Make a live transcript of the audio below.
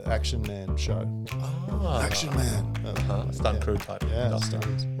Action Man show. Action Man. Stunt crew type. Yeah,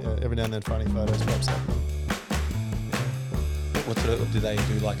 every now and then funny photos pops up. What sort of, do they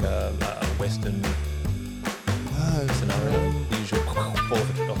do like a Western scenario? The usual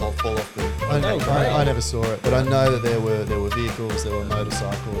fall off the... I never saw it, but I know that there were vehicles, there were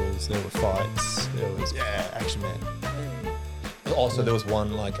motorcycles, there were fights, there was Action Man. Also, there was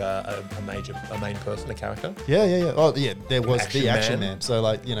one like a main person, a character. Yeah. Oh, yeah. There was Action the Action Man. Man. So,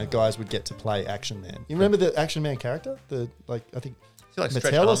 like, guys would get to play Action Man. You remember the Action Man character? I think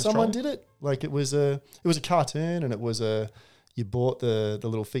Mattel or someone did it. Like, it was a cartoon, and it was you bought the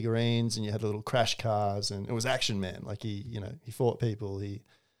little figurines, and you had the little crash cars, and it was Action Man. Like he fought people. You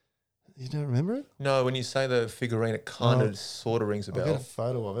don't remember it? No, when you say the figurine, it kind of sort of rings a bell. I'll get a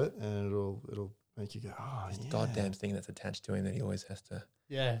photo of it, and it'll make you go, oh, yeah. Goddamn thing that's attached to him that he always has to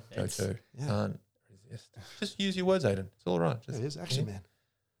go to. Yeah. Can't resist. Just use your words, Aiden. It's all right. It is Action Man.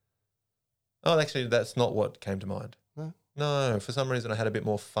 Oh, actually, that's not what came to mind. No, for some reason I had a bit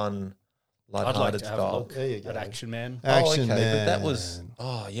more fun, lighthearted style. There you go. At Action Man. Action Man. But that was,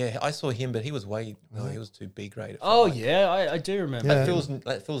 I saw him, but he was he was too B grade. I do remember. Yeah.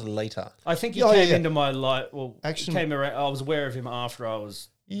 That feels later. I think he came into my life. Action. Came around. I was aware of him after I was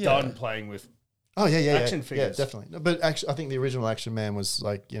done playing with. Oh yeah, action figures. Yeah, definitely. No, but actually, I think the original Action Man was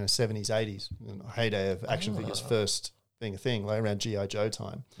like 70s, 80s, heyday of action figures first being a thing, like around G.I. Joe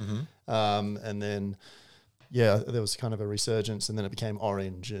time. Mm-hmm. And then there was kind of a resurgence, and then it became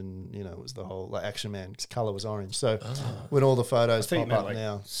orange, and it was the whole like Action Man's color was orange. So when all the photos pop up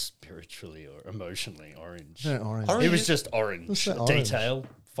now, spiritually or emotionally orange. No, orange. It was just orange. Detail,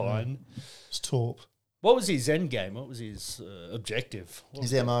 fine. It's taupe. What was his end game? What was his objective?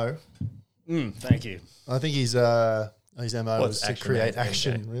 His MO. Thank you. I think his MO was to Action create Man's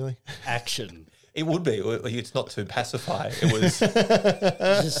action. Really, action. It would be. It's not to pacify. It was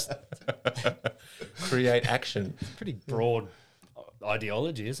Just create action. pretty broad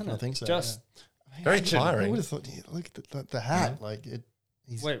ideology, isn't it? I think so. Just Very I tiring. would have thought. Look at the hat. Like it.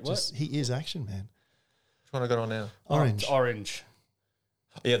 Wait, what? He is Action Man. Which one I got on now? Orange. Orange.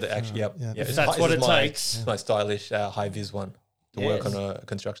 Yeah, the action. Yep. yeah. Yeah. If that's what it takes. It's my stylish high vis one to work on a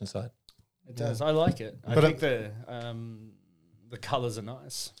construction site. It does. I like it. I think the colours are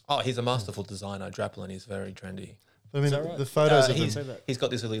nice. Oh, he's a masterful designer. Draplin is very trendy. I mean, Is that right? the photos of he's, him. he's got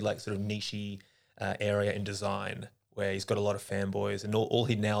this really like sort of niche area in design where he's got a lot of fanboys, and not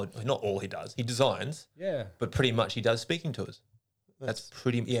all he does. He designs, but pretty much he does speaking tours. That's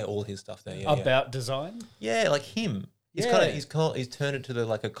pretty all his stuff there. Yeah, About design. Yeah, like him. He's he's turned it to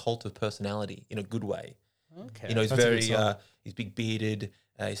like a cult of personality in a good way. Okay. He's That's a good very sign. he's big bearded,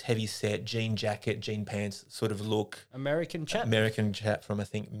 he's heavy set, jean jacket, jean pants sort of look. American chap. American chap from I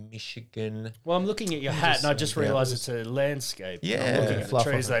think Michigan. Well, I'm looking at your hat and I just realised it's a landscape. Yeah. I'm looking at the Fluff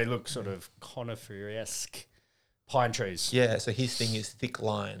trees. on it. They look sort of conifer-esque pine trees. Yeah, so his thing is thick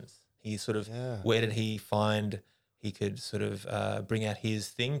lines. He sort of, where did he find he could sort of bring out his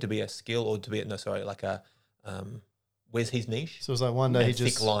thing to be a skill or to be, like a, where's his niche? So it was like one day he thick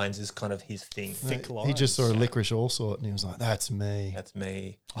just lines is kind of his thing. Thick lines. He just saw a licorice all sort, and he was like, "That's me." That's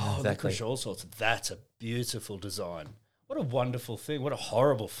me. Oh, exactly. licorice all sorts. That's a beautiful design. What a wonderful thing. What a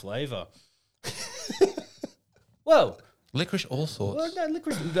horrible flavour. Well, Licorice all sorts. no,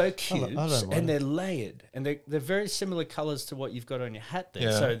 licorice, they're cubes, I don't mind and they're layered, and they're very similar colours to what you've got on your hat there.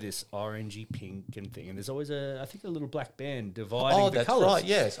 Yeah. So this orangey, pink, and thing, and there's always a little black band dividing the that's colours. right.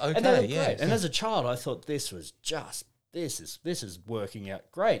 Yes. Okay. And they look yes. great. And as a child, I thought this is working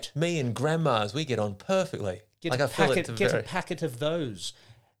out great. Me and grandmas, we get on perfectly. Get, like a, I feel packet, it's get a very packet of those.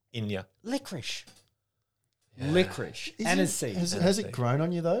 in ya. Licorice. Licorice. Aniseed. Has it grown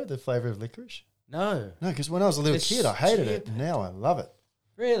on you though? The flavour of licorice? No. No, because when I was a little It's kid, I hated it. cheap. Now I love it.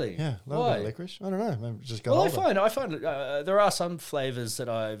 Really? Yeah, love Why? a bit of licorice. I don't know. Maybe just got Well, older. I find there are some flavours that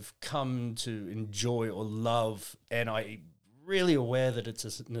I've come to enjoy or love, and I'm really aware that it's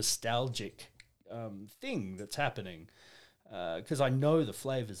a nostalgic thing that's happening because I know the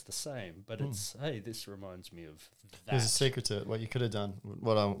flavour's the same, but it's, hey, this reminds me of that. There's a secret to it. What you could have done.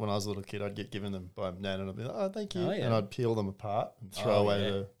 When I was a little kid, I'd get given them by Nan, and I'd be like, "Oh, thank you," Oh, yeah. and I'd peel them apart and throw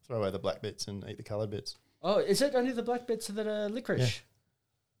away the black bits and eat the coloured bits. Oh, is it only the black bits that are licorice?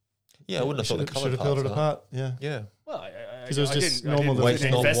 Yeah, I wouldn't have thought the colour Should have peeled it apart. Yeah. Yeah. Well, Because it was just I normal.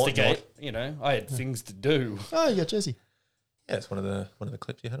 didn't Not investigate. You know, I had things to do. Oh, you got Jesse. Yeah, it's one of the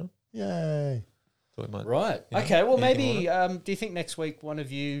clips you had on. Yay! Thought we might. Right. Yeah. Okay. Well, Anything maybe. Do you think next week one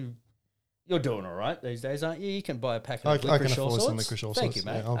of you? You're doing all right these days, aren't you? You can buy a packet of I can licorice all afford sorts. some licorice all Thank sorts.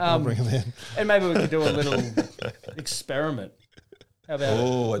 you, mate. Yeah, I'll bring them in. And maybe we could do a little experiment. How about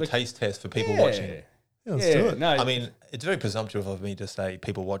Oh, a lic- taste test for people Yeah. watching. Yeah, let's do it. No, I mean, it's very presumptuous of me to say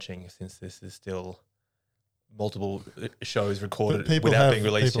people watching, since this is still multiple shows recorded without being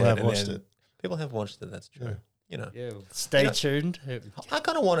released yet. People have watched it. People have watched it. That's true. Yeah. You know. Yeah, stay tuned. I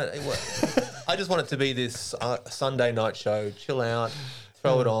kind of want it. I just want it to be this Sunday night show. Chill out,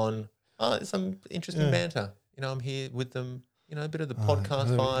 throw it on. Some interesting banter. You know, I'm here with them. You know, a bit of the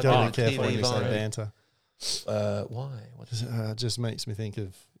podcast vibe. Gotta be careful TV when you say vibe. banter. Why? It just makes me think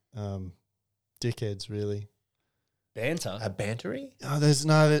of dickheads, really. Banter? A bantery?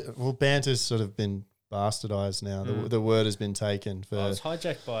 Oh, banter's sort of been bastardized now. The word has been taken for. I was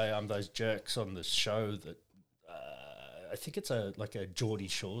hijacked by those jerks on the show that I think it's like a Geordie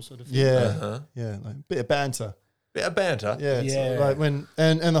Shore sort of thing. Yeah, yeah, like bit of banter. Bit of banter. Yeah, it's like when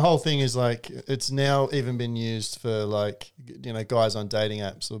and the whole thing is like it's now even been used for like, you know, guys on dating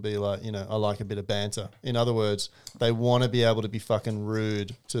apps will be like, you know, I like a bit of banter. In other words, they want to be able to be fucking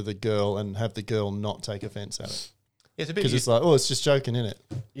rude to the girl and have the girl not take offense at it. It's a bit because it's like, oh, it's just joking, isn't it?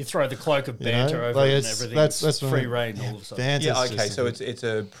 You throw the cloak of banter over it and everything. That's free reign all of a sudden. Yeah, okay. So it's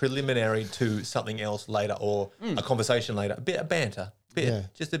a preliminary to something else later, or a conversation later. A bit of banter,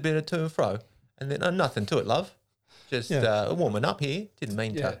 just a bit of to and fro, and then nothing to it, love. Just warming up here. Didn't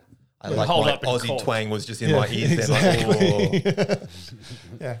mean to. I like my Aussie twang was just in my ears. Exactly. Then,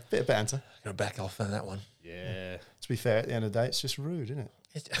 yeah, bit of banter. Gonna back off on that one. Yeah. To be fair, at the end of the day, it's just rude, isn't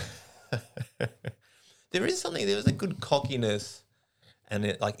it? There is something. There was a good cockiness, and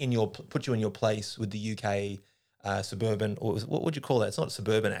it like put you in your place with the UK suburban, or what would you call that? It's not a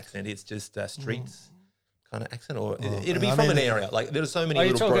suburban accent. It's just streets kind of accent, or it'll be from an area. Like there are so many. Are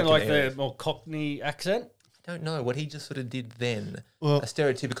you talking like areas. the more Cockney accent? I don't know what he just sort of did then. A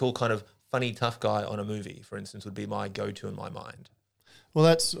stereotypical kind of funny tough guy on a movie, for instance, would be my go-to in my mind. Well,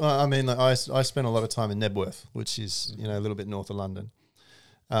 that's I mean, like I spent a lot of time in Nebworth, which is a little bit north of London.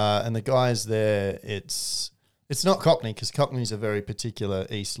 And the guys there, it's not Cockney, because Cockney's a very particular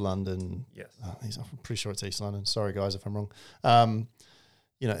East London. Yes, I'm pretty sure it's East London. Sorry, guys, if I'm wrong.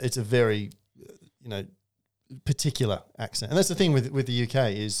 It's a very, particular accent, and that's the thing with the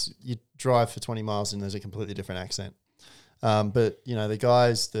UK is you drive for 20 miles and there's a completely different accent. But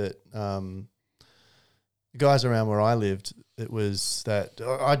the guys around where I lived, it was that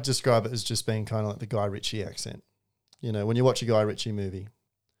I'd describe it as just being kind of like the Guy Ritchie accent. When you watch a Guy Ritchie movie.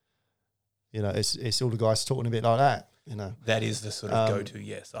 It's all the guys talking a bit like that. That is the sort of go-to.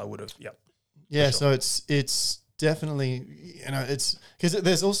 Yes, I would have. Yep. Yeah. Sure. So it's definitely it's because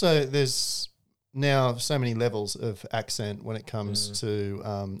there's now so many levels of accent when it comes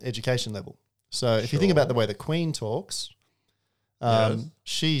to education level. So if you think about the way the Queen talks,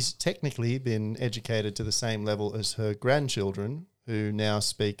 she's technically been educated to the same level as her grandchildren, who now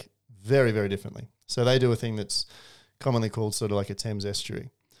speak very, very differently. So they do a thing that's commonly called sort of like a Thames estuary.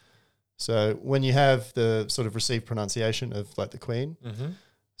 So when you have the sort of received pronunciation of like the Queen,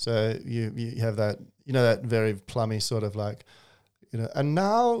 so you have that, that very plummy sort of like, and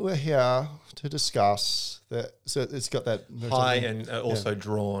now we're here to discuss that. So it's got that high and also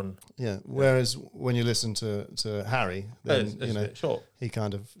drawn. Yeah. Whereas when you listen to Harry, then he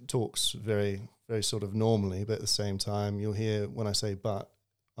kind of talks very, very sort of normally, but at the same time you'll hear when I say but,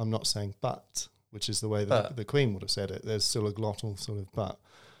 I'm not saying but, which is the way that the Queen would have said it. There's still a glottal sort of but.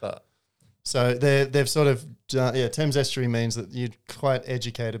 So they've sort of Thames estuary means that you're quite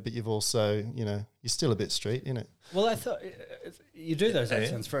educated, but you've also you're still a bit street, innit? Well, I thought you do those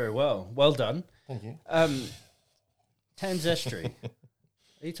accents very well. Well done. Thank you. Thames estuary.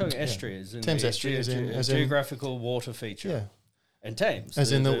 Are you talking estuary? As in Thames estuary as in geographical water feature. Yeah. And Thames.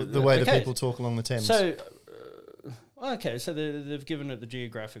 As in the way that people talk along the Thames. So. So they've given it the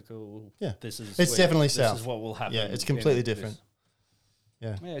geographical. Yeah. It's definitely south. This is what will happen. Yeah, it's completely different.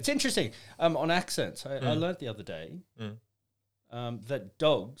 Yeah, it's interesting. On accents, I learned the other day that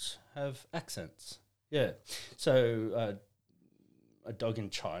dogs have accents. Yeah, so a dog in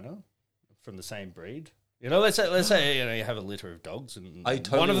China from the same breed. Let's say you have a litter of dogs, and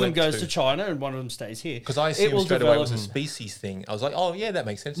one of them goes to China and one of them stays here. Because I assumed straight away it was a species thing. I was like, oh yeah, that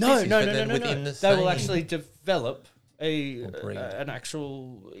makes sense. No. They will actually develop an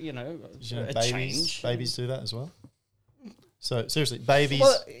actual a change. Babies do that as well. So seriously, babies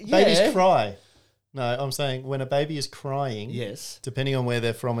cry. No, I'm saying when a baby is crying, yes, depending on where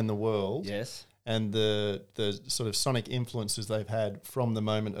they're from in the world, yes, and the sort of sonic influences they've had from the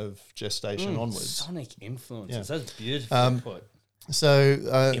moment of gestation onwards. Sonic influences, that's beautiful put.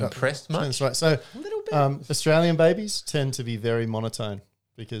 So impressed much? That's right. So a little bit. Australian babies tend to be very monotone,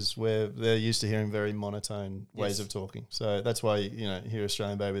 because they're used to hearing very monotone ways of talking. So that's why you hear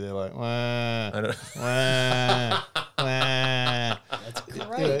Australian baby, they're like, wah, wah, wah. That's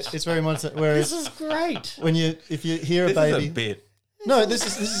great. it's very much. Whereas this is great. If you hear a This is baby, a bit. no, this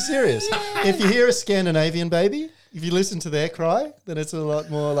is serious. If you hear a Scandinavian baby, if you listen to their cry, then it's a lot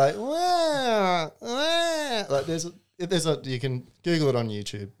more like wah, wah. Like you can Google it on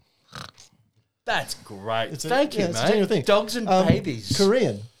YouTube. That's great. Thank you, mate. It's a genuine thing. Dogs and babies.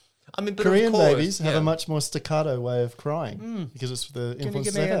 Korean. I mean, but Korean of course, babies have a much more staccato way of crying because it's the Can you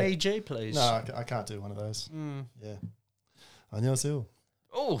influences give me they've an had. EG, please? No, I can't do one of those. Yeah. 안녕하세요.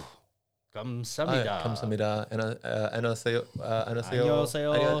 Oh, 감사합니다. 감사합니다. 안녕하세요.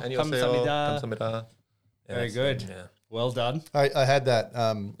 안녕하세요. 감사합니다. Very good. Yeah. Well done. I had that.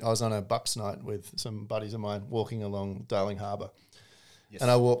 I was on a Bucks night with some buddies of mine walking along Darling Harbour. Yes. And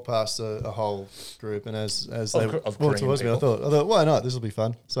I walked past a whole group, and as they walked towards me, I thought, why not? This will be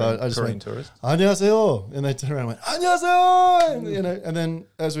fun. So I just Korean went, tourists. 안녕하세요, and they turned around and went, 안녕하세요, and, and then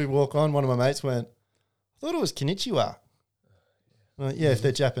as we walk on, one of my mates went, I thought it was konnichiwa. I'm like, yeah, if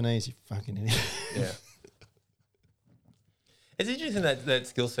they're Japanese, you fucking idiot. Yeah. It's interesting that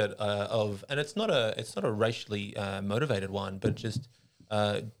skill set of, and it's not a racially motivated one, but just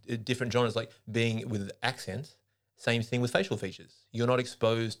different genres, like being with accents. Same thing with facial features. You're not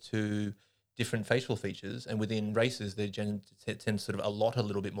exposed to different facial features, and within races, they tend to sort of allot a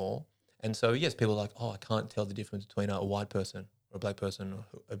little bit more. And so, yes, people are like, I can't tell the difference between a white person or a black person or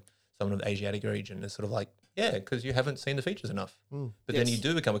someone of the Asiatic region. It's sort of like, yeah, because you haven't seen the features enough. But then you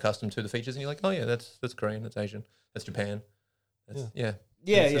do become accustomed to the features, and you're like, oh yeah, that's Korean, that's Asian, that's Japan. That's, Yeah.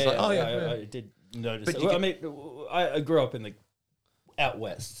 I did notice. I grew up in the out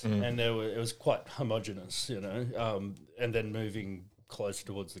west, and it was quite homogenous, and then moving closer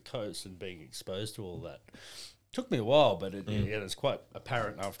towards the coast and being exposed to all that took me a while, but it's quite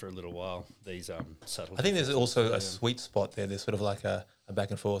apparent after a little while. These subtle. I think there's also a sweet spot there. There's sort of like a back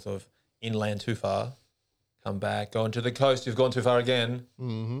and forth of inland too far, come back, go onto the coast. You've gone too far again,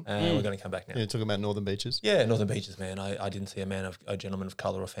 and we're going to come back now. Yeah, talking about northern beaches. Yeah, northern beaches, man. I didn't see a gentleman of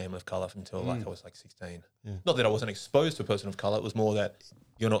colour or family of colour until I was like 16. Yeah. Not that I wasn't exposed to a person of colour. It was more that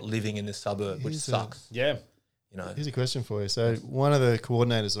you're not living in this suburb, which sucks. Here's a question for you. So one of the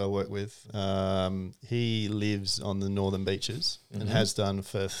coordinators that I work with, he lives on the northern beaches and has done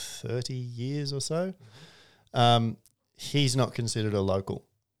for 30 years or so. He's not considered a local.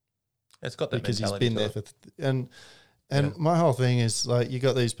 It's got that because he's been there for and my whole thing is like you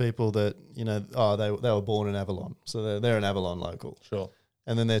got these people that they were born in Avalon, so they're an Avalon local. Sure.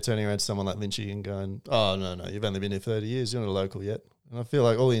 And then they're turning around to someone like Lynchy and going, oh no, you've only been here 30 years, you're not a local yet. And I feel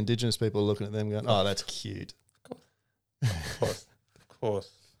like all the Indigenous people are looking at them going, oh, that's cute. Of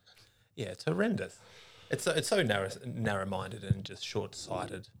course. Yeah, it's horrendous. It's so narrow-minded and just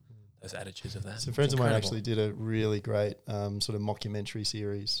short-sighted. Those attitudes of that. So friends of mine actually did a really great sort of mockumentary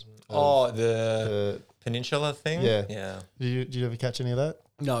series. The Peninsula thing? Yeah. Did you ever catch any of that?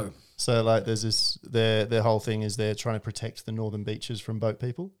 No. So like there's this, their whole thing is they're trying to protect the northern beaches from boat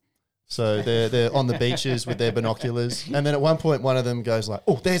people. So they're on the beaches with their binoculars. And then at one point, one of them goes like,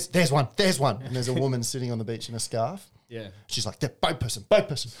 oh, there's one. And there's a woman sitting on the beach in a scarf. Yeah. She's like, boat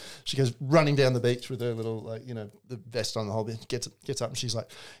person. She goes running down the beach with her little, the vest on the whole bit, gets up and she's like,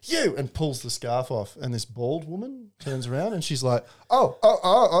 you, and pulls the scarf off. And this bald woman turns around and she's like,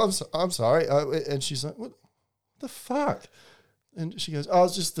 I'm sorry. And she's like, what the fuck? And she goes,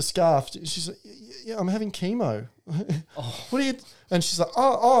 it's just the scarf. She's like, yeah, I'm having chemo. What are you? And she's like,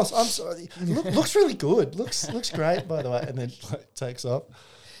 I'm sorry. Looks really good. Looks great, by the way. And then takes off.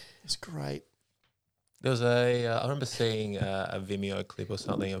 It's great. There was I remember seeing a Vimeo clip or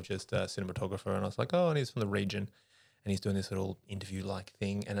something of just a cinematographer, and I was like, and he's from the region, and he's doing this little interview-like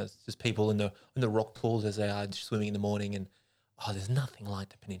thing, and it's just people in the rock pools as they are swimming in the morning, and there's nothing like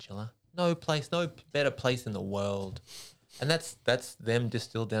the peninsula. No better place in the world. And that's them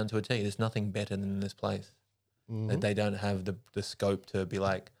distilled down to a T. There's nothing better than this place. Mm-hmm. They don't have the scope to be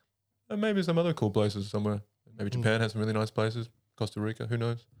like, maybe some other cool places somewhere. Maybe Japan has some really nice places. Costa Rica, who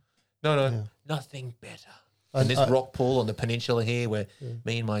knows? No, nothing better. And this rock pool on the peninsula here where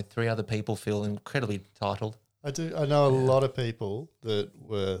me and my 3 other people feel incredibly entitled. I know a lot of people that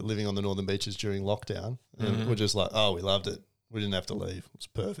were living on the northern beaches during lockdown and were just like, we loved it. We didn't have to leave. It's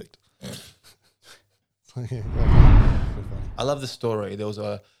perfect. I love the story. There was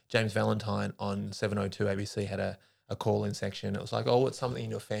a James Valentine on 702 ABC had a call-in section. It was like, what's something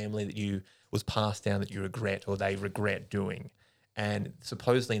in your family that you was passed down that you regret or they regret doing? And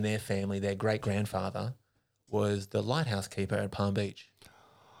supposedly in their family, their great-grandfather was the lighthouse keeper at Palm Beach.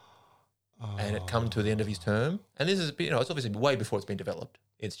 And it come to the end of his term. And this is, it's obviously way before it's been developed.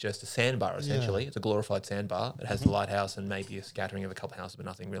 It's just a sandbar, essentially. Yeah. It's a glorified sandbar. It has the lighthouse and maybe a scattering of a couple of houses, but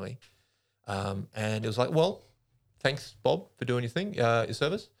nothing really. And it was like, thanks, Bob, for doing your thing, your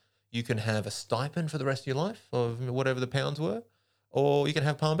service. You can have a stipend for the rest of your life of whatever the pounds were, or you can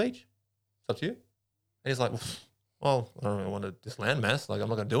have Palm Beach. It's up to you. And he's like, well, I don't really want this landmass. Like, I'm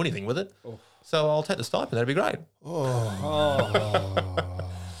not going to do anything with it. Oh. So I'll take the stipend. That'd be great.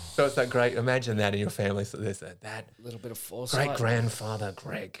 So it's that great. Imagine that in your family. So there's that little bit of foresight. Great grandfather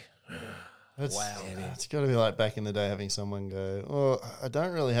Greg. Wow. It's got to be like back in the day having someone go, oh, I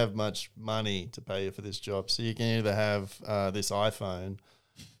don't really have much money to pay you for this job. So you can either have this iPhone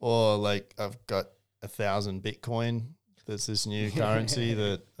or like I've got 1,000 Bitcoin. That's this new currency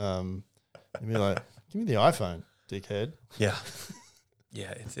that you'd be like, give me the iPhone, dickhead. Yeah.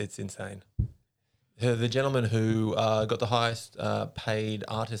 Yeah, it's insane. The gentleman who got the highest paid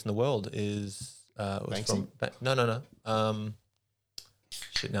artist in the world was Banksy? No.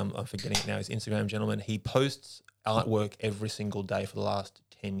 Shit, now I'm forgetting it now. He's Instagram gentleman. He posts artwork every single day for the last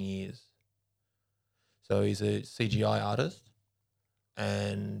 10 years. So he's a CGI artist,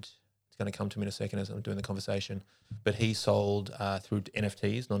 and it's going to come to me in a second as I'm doing the conversation. But he sold through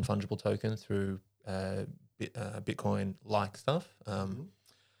NFTs, non-fungible tokens, through Bitcoin-like stuff.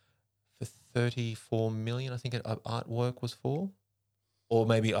 For 34 million, I think artwork was for, or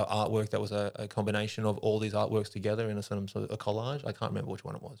maybe artwork that was a combination of all these artworks together in a sort of a collage. I can't remember which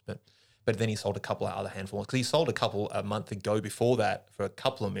one it was, but then he sold a couple of other handfuls because he sold a couple a month ago before that for a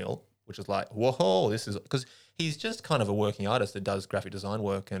couple of mil, which was like, whoa, this is because he's just kind of a working artist that does graphic design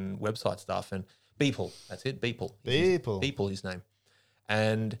work and website stuff. And Beeple, that's it, Beeple, his name,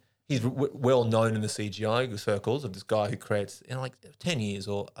 and he's well known in the CGI circles of this guy who creates in like 10 years,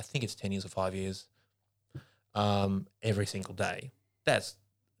 or I think it's 10 years or 5 years, every single day. That's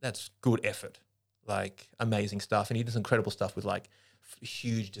good effort, like amazing stuff. And he does incredible stuff with like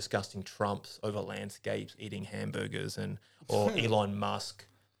huge, disgusting Trumps over landscapes, eating hamburgers, or Elon Musk,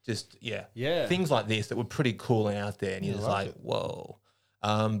 just things like this that were pretty cool and out there. And you're just like, whoa.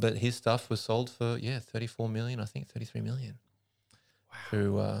 But his stuff was sold for 34 million, I think 33 million. Wow.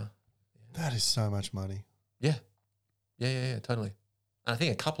 Through that is so much money. Yeah, totally. And I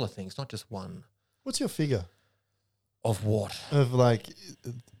think a couple of things, not just one. What's your figure? Of what? Of like,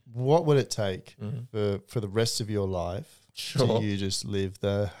 what would it take for the rest of your life to you just live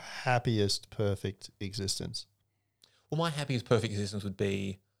the happiest, perfect existence? Well, my happiest, perfect existence would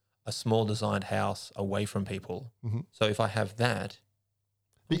be a small designed house away from people. Mm-hmm. So if I have that.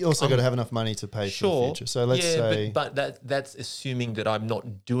 But you also got to have enough money to pay for the future. So let's say. But that's assuming that I'm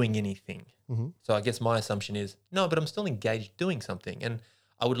not doing anything. Mm-hmm. So I guess my assumption is, no, but I'm still engaged doing something. And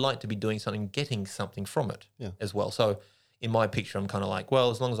I would like to be doing something, getting something from it as well. So in my picture, I'm kind of like, well,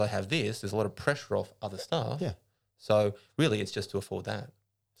 as long as I have this, there's a lot of pressure off other stuff. Yeah. So really, it's just to afford that.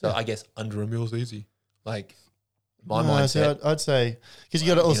 So I guess under $1 million is easy. Like my mindset. So I'd say, because you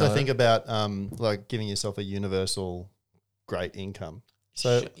got to also think about like giving yourself a universal great income.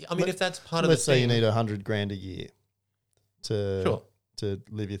 So I mean, if that's part of let's say you need $100,000 a year to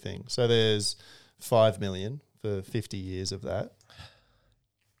live your thing. So there's 5 million for 50 years of that.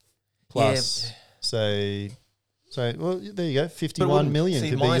 Plus, say, well, there you go, 51 million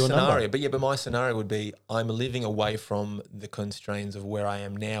could be your scenario, number. But my scenario would be I'm living away from the constraints of where I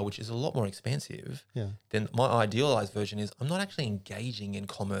am now, which is a lot more expensive. Yeah. Then my idealized version is I'm not actually engaging in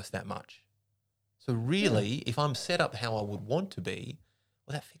commerce that much. So really, if I'm set up how I would want to be,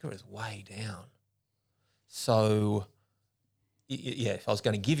 well, that figure is way down. So, if I was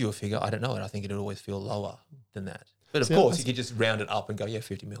going to give you a figure, I don't know it. I think it would always feel lower than that. But of course, you could just round it up and go,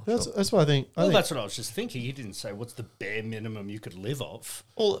 50 mil. That's what I think. That's what I was just thinking. You didn't say what's the bare minimum you could live off.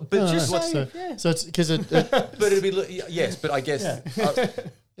 Well, but so it's because it. But it'd be yes, but I guess.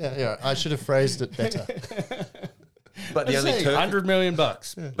 I should have phrased it better. But the only $100 million.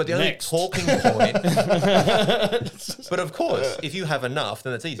 But the only talking point. But of course, if you have enough,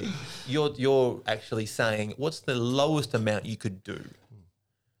 then that's easy. You're actually saying what's the lowest amount you could do.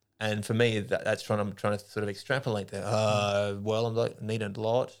 And for me, I'm trying to sort of extrapolate there. Well, I need a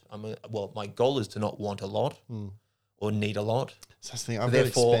lot. My goal is to not want a lot or need a lot. So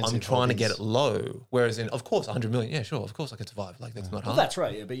therefore, I'm trying to get it low. Whereas of course, 100 million, of course I could survive. Like, that's not hard. Well, that's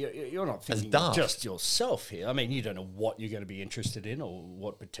right, but you're not thinking just yourself here. I mean, you don't know what you're going to be interested in or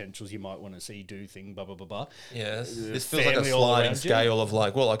what potentials you might want to see, do, thing, blah, blah, blah, blah. Yes, this feels like a sliding scale of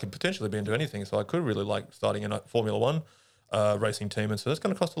like, well, I could potentially be into anything. So I could really like starting a Formula One racing team, and so that's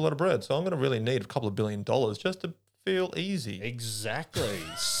going to cost a lot of bread. So I'm going to really need a couple of $1 billion just to feel easy. Exactly.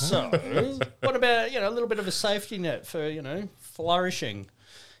 So what about a little bit of a safety net for flourishing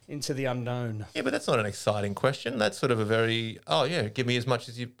into the unknown? Yeah, but that's not an exciting question. That's sort of a very give me as much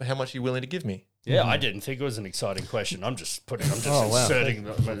as how much are you willing to give me? Yeah, I didn't think it was an exciting question. I'm just inserting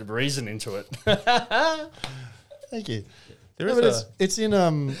the reason into it. Thank you. It's in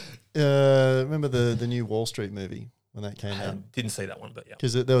remember the new Wall Street movie when that came out? Didn't see that one, but yeah.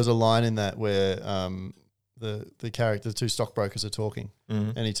 Because there was a line in that where the character, the two stockbrokers are talking,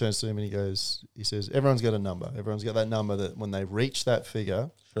 and he turns to him and he says, everyone's got a number. Everyone's got that number that when they reach that figure,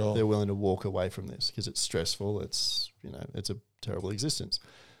 they're willing to walk away from this because it's stressful. It's, it's a terrible existence.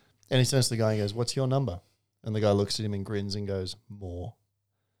 And he turns to the guy and goes, what's your number? And the guy looks at him and grins and goes, more.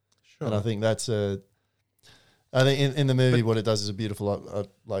 Sure. And I think that's I think in the movie, what it does is a beautiful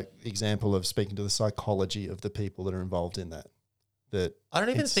example of speaking to the psychology of the people that are involved in that. That I don't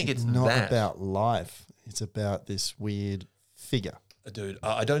even think it's not that. about life. It's about this weird figure. Dude,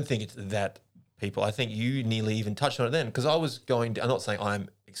 I don't think it's that people. I think you nearly even touched on it then because I was going to, I'm not saying I'm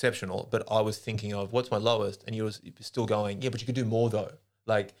exceptional, but I was thinking of what's my lowest and you were still going, yeah, but you could do more though.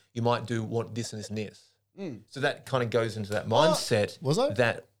 Like you might want this and this and this. So that kind of goes into that mindset. Was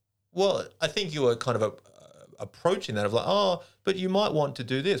I? Well, I think you were kind of approaching that of like, but you might want to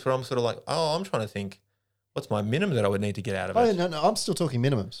do this. Where I'm sort of like, I'm trying to think, what's my minimum that I would need to get out of it? No, I'm still talking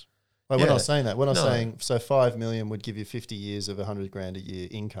minimums. Like when I was saying that, when I was saying, so 5 million would give you 50 years of $100,000 a year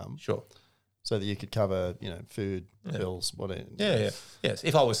income. Sure. So that you could cover, food, bills, whatever. Yes.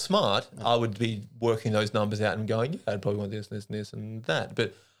 If I was smart, I would be working those numbers out and going, I'd probably want this, this, and this, and that.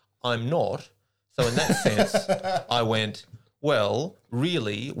 But I'm not. So in that sense, I went, well,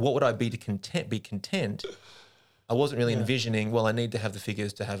 really, what would I be content? I wasn't really envisioning, well, I need to have the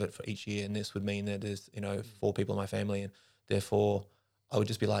figures to have it for each year, and this would mean that there's, 4 people in my family, and therefore I would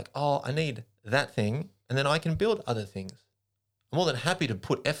just be like, I need that thing, and then I can build other things. I'm more than happy to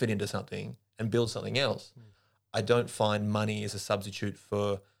put effort into something and build something else. I don't find money as a substitute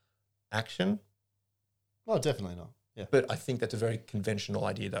for action. Oh, definitely not. Yeah. But I think that's a very conventional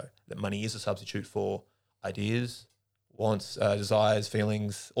idea, though, that money is a substitute for ideas, wants, desires,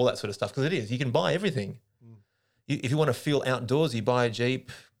 feelings, all that sort of stuff, because it is. You can buy everything. If you want to feel outdoorsy, buy a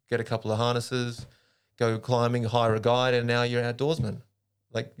Jeep, get a couple of harnesses, go climbing, hire a guide, and now you're an outdoorsman.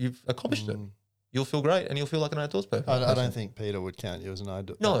 Like, you've accomplished it. You'll feel great and you'll feel like an outdoors person. I don't think Peter would count you as an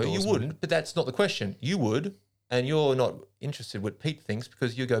outdoorsman. No, you wouldn't, but that's not the question. You would, and you're not interested what Pete thinks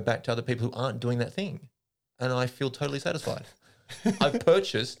because you go back to other people who aren't doing that thing. And I feel totally satisfied. I've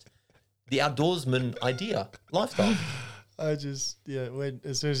purchased the outdoorsman idea, lifestyle. as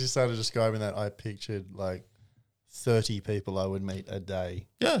soon as you started describing that, I pictured like 30 people I would meet a day.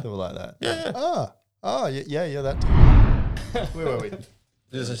 Yeah. That were like that. Yeah. That. Where were we?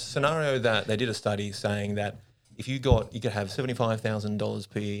 There's a scenario that they did a study saying that if you could have $75,000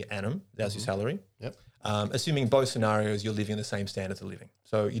 per annum, that's your salary. Yep. Assuming both scenarios, you're living in the same standards of living.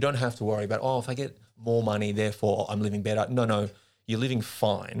 So you don't have to worry about, if I get more money, therefore I'm living better. No, you're living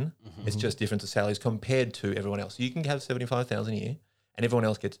fine. It's just difference of salaries compared to everyone else. So you can have $75,000 a year and everyone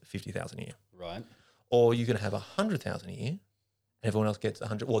else gets $50,000 a year. Right. Or you can have $100,000 a year and everyone else gets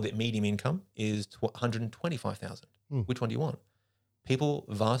 $100,000. Well, the medium income is $125,000. Which one do you want? People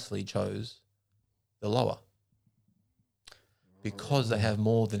vastly chose the lower because they have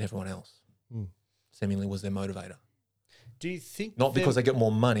more than everyone else. Seemingly was their motivator. Do you think not because they get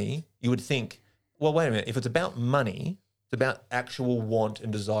more money? You would think, well, wait a minute. If it's about money, it's about actual want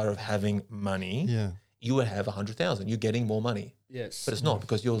and desire of having money. Yeah, you would have 100,000. You're getting more money. Yes, but it's not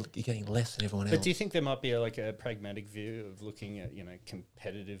because you're getting less than everyone else. But do you think there might be a pragmatic view of looking at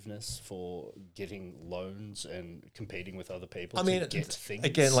competitiveness for getting loans and competing with other people to get things?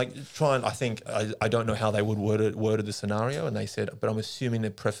 Again, I don't know how they would worded the scenario, and they said, but I'm assuming they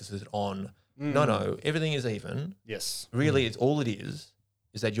prefaces it on. No, everything is even. Yes. Really, it's all it is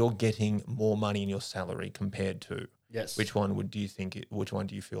that you're getting more money in your salary compared to. Yes. Which one do you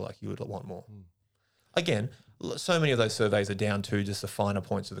feel like you would want more? Again, so many of those surveys are down to just the finer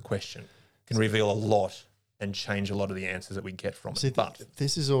points of the question. Can reveal a lot and change a lot of the answers that we get from it. But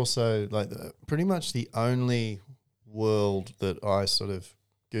this is also like pretty much the only world that I sort of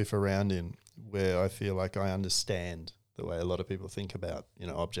goof around in where I feel like I understand the way a lot of people think about,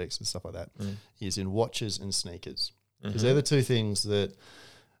 objects and stuff like that, is in watches and sneakers. Because they're the two things that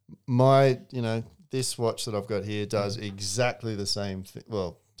this watch that I've got here does exactly the same thing.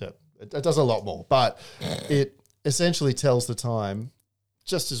 Well, it does a lot more, but it essentially tells the time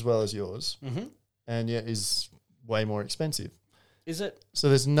just as well as yours, and yet is way more expensive. Is it? So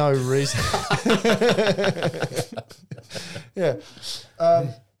there's no reason. Yeah.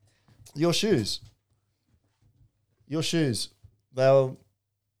 Your shoes, they'll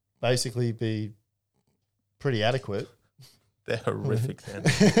basically be pretty adequate. They're horrific, man.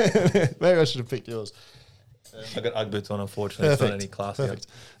 Maybe I should have picked yours. I got Ugg boots on, unfortunately. It's not any class. Perfect.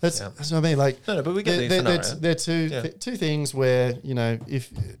 That's what I mean. Like, no, but we get these scenarios. They're two things where,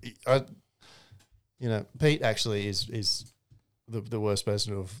 if Pete actually is the worst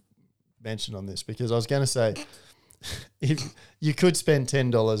person to have mentioned on this, because I was going to say, if you could spend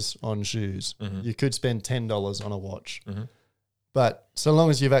 $10 on shoes, you could spend $10 on a watch, but so long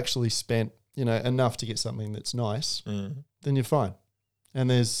as you've actually spent enough to get something that's nice, then you're fine. And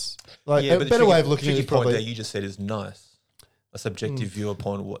there's a better way of looking at it. Probably that you just said is nice, a subjective view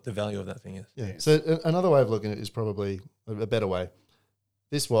upon what the value of that thing is. Yeah. So another way of looking at it is probably a better way.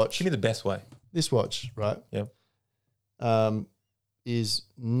 This watch. Give me the best way. This watch, right? Yeah. Is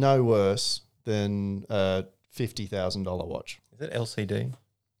no worse than a $50,000 watch. Is it LCD?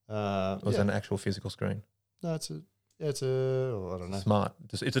 Or is it an actual physical screen? No, it's a I don't know. Smart.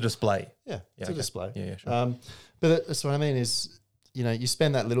 It's a display. Yeah, it's a display. Yeah, sure. But that's what I mean is, you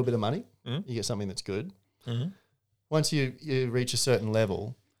spend that little bit of money, you get something that's good. Once you reach a certain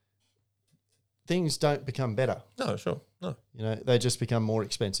level, things don't become better. No, sure. No. They just become more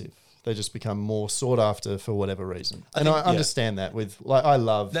expensive. They just become more sought after for whatever reason. I understand that with, I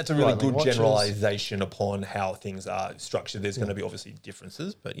love... That's a really good generalization upon how things are structured. There's going to be obviously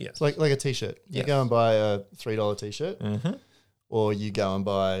differences, but yeah. It's like a T-shirt. You go and buy a $3 T-shirt, or you go and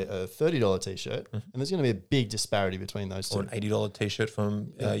buy a $30 T-shirt, and there's going to be a big disparity between those two. Or an $80 T-shirt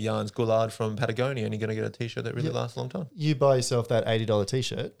from Jans Goulard from Patagonia, and you're going to get a T-shirt that really lasts a long time. You buy yourself that $80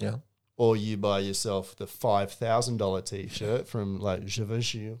 T-shirt. Yeah. Or you buy yourself the $5,000 T-shirt from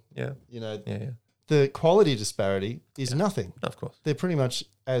Givenchy. Yeah. The quality disparity is nothing. Of course. They're pretty much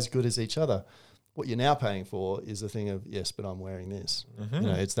as good as each other. What you're now paying for is the thing of, yes, but I'm wearing this.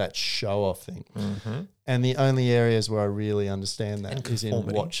 It's that show-off thing. And the only areas where I really understand that is in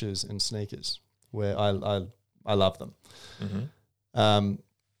watches and sneakers, where I love them.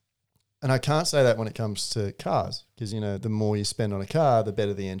 And I can't say that when it comes to cars, because, the more you spend on a car, the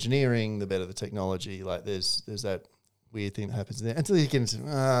better the engineering, the better the technology. Like there's that weird thing that happens there until you get into,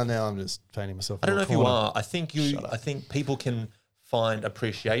 now I'm just painting myself. I don't know if you are. I think people can find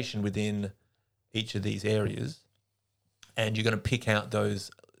appreciation within each of these areas, and you're going to pick out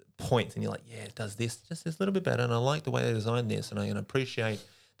those points, and you're like, yeah, it does this just this little bit better, and I like the way they designed this, and I can appreciate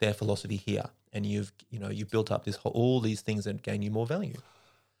their philosophy here. And you've built up all these things that gain you more value.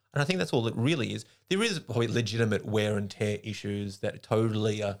 And I think that's all it really is. There is probably legitimate wear and tear issues that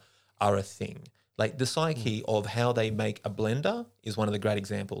totally are a thing. Like the psyche of how they make a blender is one of the great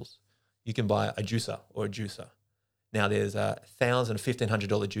examples. You can buy a juicer or a juicer. Now there's a $1,000, $1,500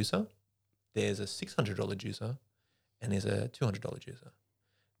 juicer. There's a $600 juicer, and there's a $200 juicer.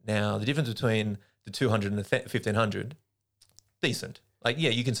 Now the difference between the $200 and the $1,500, decent.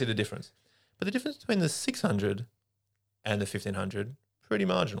 You can see the difference. But the difference between the $600 and the $1,500, pretty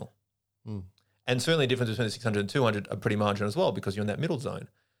marginal. And certainly the difference between the 600 and 200 are pretty marginal as well, because you're in that middle zone.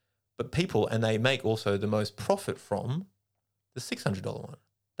 But and they make also the most profit from the $600 one.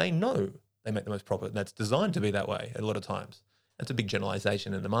 They know they make the most profit, and that's designed to be that way a lot of times. That's a big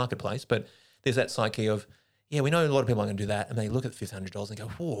generalization in the marketplace, but there's that psyche of, we know a lot of people are going to do that, and they look at the $1,500 and go,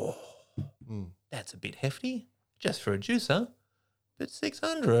 whoa, that's a bit hefty just for a juicer, but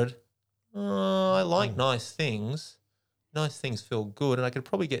 600, I like nice things. Nice things feel good, and I could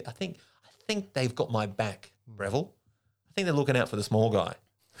probably get. I think they've got my back, Breville. I think they're looking out for the small guy,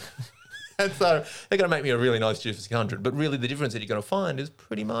 and so they're going to make me a really nice juice for 600. But really, the difference that you're going to find is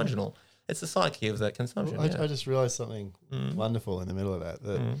pretty marginal. It's the psyche of that consumption. I just realised something wonderful in the middle of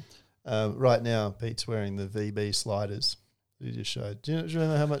that. Right now, Pete's wearing the VB sliders that you just showed. Do you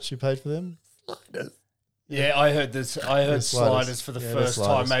remember how much you paid for them? Sliders. Yeah, I heard this. I heard sliders for the first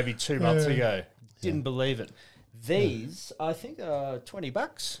time maybe 2 months ago. Didn't believe it. These, I think, are $20.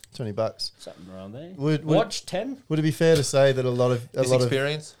 $20. Something around there. Watch 10. Would it be fair to say that a lot of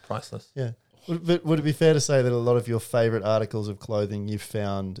experience priceless? Yeah. Would it be fair to say that a lot of your favourite articles of clothing you've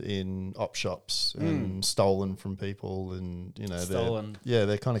found in op shops and stolen from people, and stolen?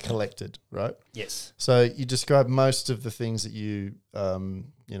 They're kind of collected, right? Yes. So you describe most of the things that you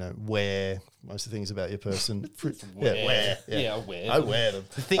wear, most of the things about your person. wear. Yeah, I wear. I wear them.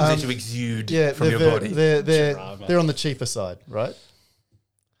 The things that you exude from your body. They're on the cheaper side, right?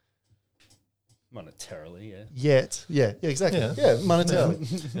 Monetarily, yeah, exactly. Yeah,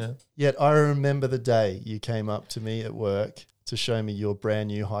 monetarily. Yeah. Yet I remember the day you came up to me at work to show me your brand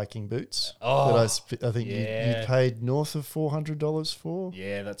new hiking boots that I think you paid north of $400 for.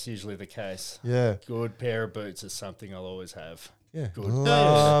 Yeah, that's usually the case. Yeah. Good pair of boots is something I'll always have. Yeah. Good.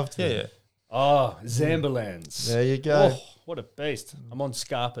 Loved them. Yeah. Oh, Zamberlands. There you go. Oh, what a beast. I'm on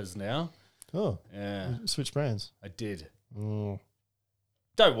Scarpas now. Oh. Yeah. Switch brands. I did. Oh.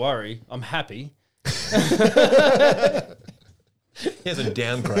 Don't worry. I'm happy. He hasn't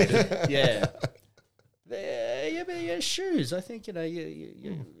downgraded. Yeah. shoes. I think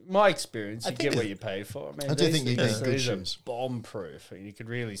my experience. You get what you pay for. I do think you get good shoes. Bomb proof, and you could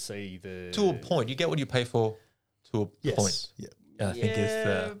really see to a point. You get what you pay for to a point. Yeah. I think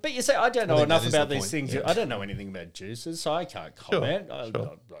it's but you say I don't know enough about these things. Yeah. I don't know anything about juices, so I can't comment.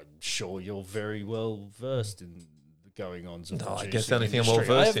 Sure. I'm sure you're very well versed in the going-ons of the I guess the only thing I'm well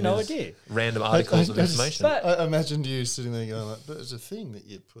versed in is random articles of information. I imagined you sitting there going like, but it's a thing that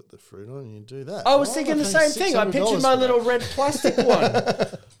you put the fruit on and you do that. I was thinking the same thing. I pictured my little red plastic one.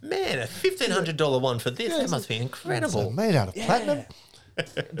 Man, a $1,500 one for this, that must be incredible. Made out of platinum.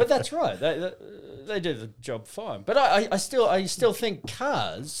 But that's right. They do the job fine. But I still think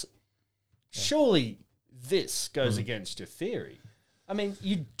cars. Surely this goes against your theory. I mean,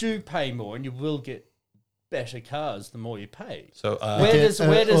 you do pay more, and you will get better cars the more you pay. So where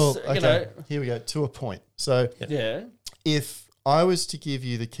does here we go to a point. So if I was to give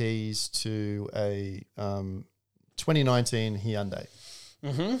you the keys to a 2019 Hyundai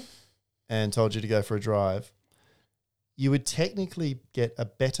and told you to go for a drive, you would technically get a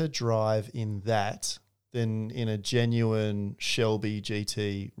better drive in that than in a genuine Shelby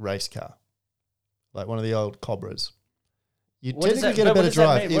GT race car, like one of the old Cobras. You'd technically get a better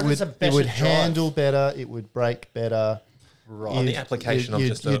drive. It would handle better. It would brake better. Right. On the application of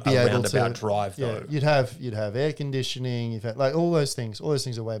just a roundabout drive, though. You'd have air conditioning. You've had like all those things. All those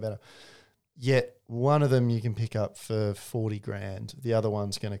things are way better. Yet one of them you can pick up for $40,000. The other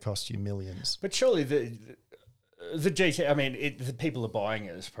one's going to cost you millions. But surely the GT, I mean, the people are buying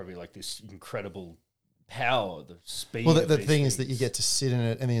it as probably like this incredible power, the speed. Well, the thing is that you get to sit in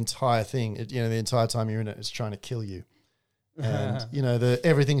it, and the entire thing, the entire time you're in it, it's trying to kill you. And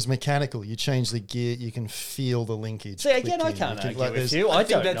everything's mechanical. You change the gear, you can feel the linkage. See, again, I can't argue with you. I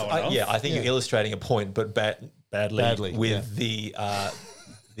don't know. I think you're illustrating a point, but badly with the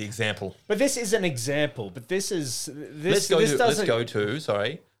example. But this is an example. But this is this. Let's go to.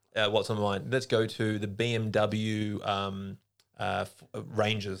 Sorry. What's on my mind? Let's go to the BMW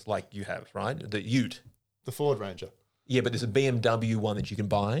Rangers like you have, right? The Ute. The Ford Ranger. Yeah, but there's a BMW one that you can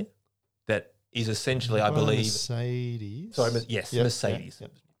buy that is essentially, I believe... Mercedes. Sorry, Mercedes.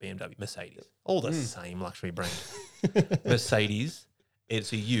 Yep. BMW, Mercedes. All the same luxury brand. Mercedes.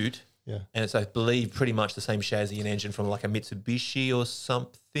 It's a Ute. Yeah. And it's, I believe, pretty much the same chassis and engine from like a Mitsubishi or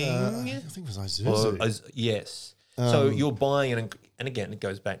something. I think it was Isuzu. Yes. So you're buying, and again, it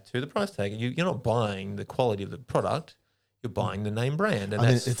goes back to the price tag. You're not buying the quality of the product. You're buying the name brand, and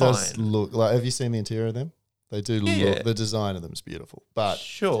that's fine. It does look like. Have you seen the interior of them? They do look. The design of them is beautiful, but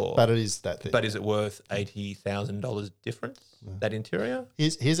but it is that thing. But is it worth $80,000 difference? That interior?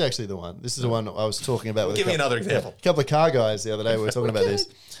 Here's actually the one. This is the one I was talking about. With Give me another example. A couple of car guys the other day. We were talking about this.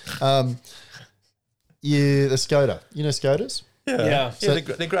 The Skoda. You know Skodas? Yeah. So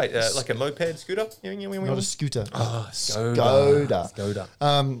they're great. Like a moped scooter? Not a scooter. Oh, Skoda.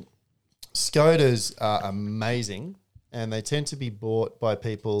 Skodas are amazing, and they tend to be bought by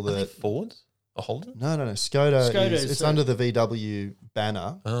people that... Are they Fords? A Holden? No. Skoda is under the VW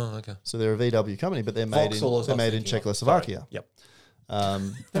banner. Oh, okay. So they're a VW company, but they're made in Czechoslovakia. Sorry. Yep.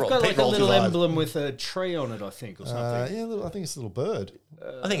 They've got like a little emblem with a tree on it, I think, or something. I think it's a little bird.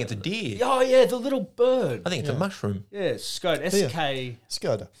 I think it's a deer. Oh, yeah, the little bird. I think it's a mushroom. Yeah, Skoda.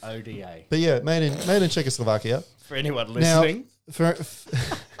 Skoda. ODA. But yeah, made in Czechoslovakia. For anyone listening. Now,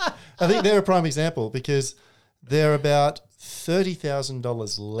 I think they're a prime example because they're about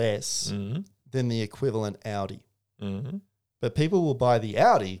 $30,000 less than the equivalent Audi. Mm-hmm. But people will buy the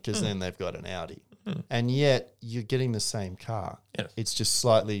Audi because then they've got an Audi. And yet you're getting the same car. Yes. It's just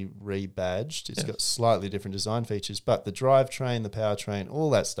slightly rebadged. It's got slightly different design features, but the drivetrain, the powertrain, all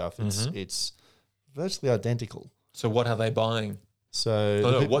that stuff, it's virtually identical. So what are they buying?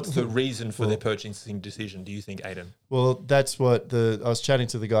 So what's the reason for their purchasing decision, do you think, Aidan? Well, that's what I was chatting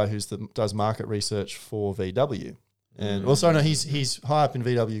to the guy who does market research for VW. And he's high up in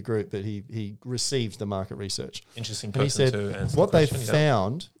VW Group, but he received the market research. Interesting person. And he said what they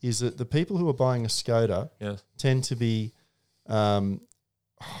found is that the people who are buying a Skoda tend to be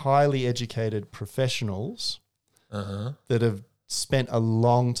highly educated professionals that have spent a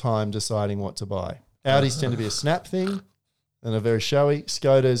long time deciding what to buy. Audis tend to be a snap thing and are very showy.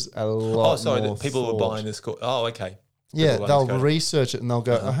 Skoda's a lot more the people who are buying this. Oh, okay. Yeah, they'll research it and they'll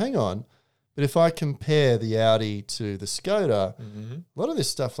go, oh, hang on. But if I compare the Audi to the Skoda, a lot of this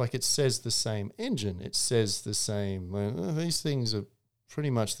stuff, like it says the same engine. It says the same. These things are pretty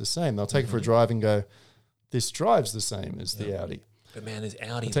much the same. They'll take it for a drive and go, this drives the same as the Audi. But man, this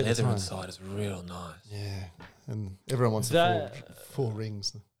Audi leather inside is real nice. Yeah. And everyone wants the four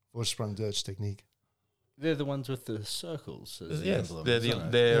rings, the Vorsprung Deutsch technique. They're the ones with the circles. Yes,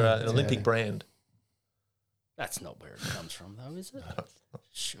 they're an Olympic brand. That's not where it comes from, though, is it?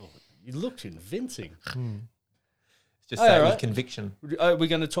 Sure. You look convincing. Just say it with conviction. Are we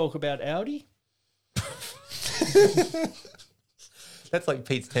going to talk about Audi? That's like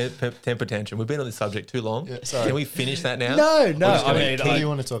Pete's temper tantrum. We've been on this subject too long. Yeah, sorry. Can we finish that now? No. I mean, what do you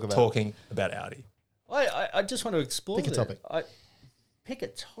want to talk about? Talking about Audi. I just want to explore. Pick a topic. Pick a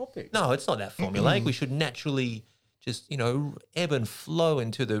topic. No, it's not that formulaic. We should naturally just, ebb and flow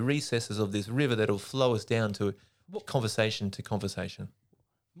into the recesses of this river that'll flow us down to conversation to conversation.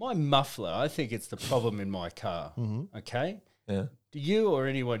 My muffler, I think it's the problem in my car. Okay? Yeah. Do you or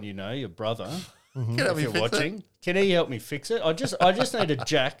anyone you know, your brother, if you're watching, can he help me fix it? I just need a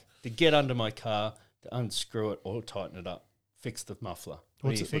jack to get under my car, to unscrew it or tighten it up, fix the muffler.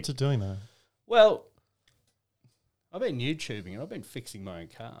 What do you think? What's it doing though? Well, I've been YouTubing and I've been fixing my own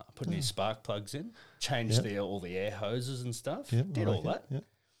car, putting new spark plugs in, changed all the air hoses and stuff, did all that. Yep.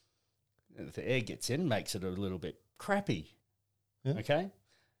 And if the air gets in, makes it a little bit crappy. Yep. Okay?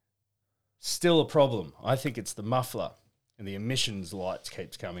 Still a problem. I think it's the muffler and the emissions lights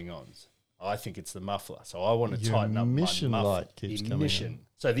keeps coming on. I think it's the muffler. So I want to tighten up my emission muffler. light keeps coming on.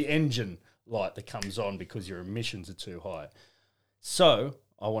 So the engine light that comes on because your emissions are too high. So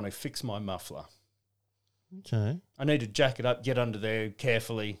I want to fix my muffler. Okay. I need to jack it up, get under there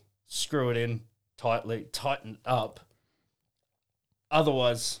carefully, screw it in tightly, tighten it up.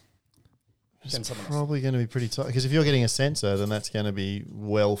 Otherwise, it's probably going to be pretty tight. Because if you're getting a sensor, then that's going to be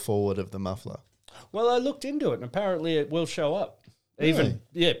well forward of the muffler. Well, I looked into it, and apparently it will show up. Really?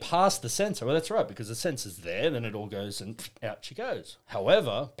 Even, past the sensor. Well, that's right, because the sensor's there, then it all goes and out she goes.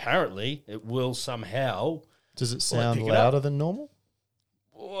 However, apparently it will somehow... Does it sound louder than normal?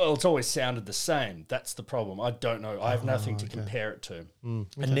 Well, it's always sounded the same. That's the problem. I don't know. I have nothing to compare it to.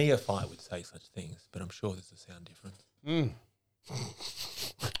 Okay. A neophyte would say such things, but I'm sure there's a sound difference.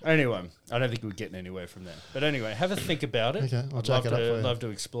 Anyway, I don't think we're getting anywhere from there. But anyway, have a think about it. Okay, I'll jack it up for you. I'd love to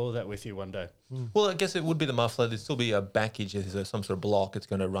explore that with you one day. Well, I guess it would be the muffler. There'd still be a backage. There's some sort of block. It's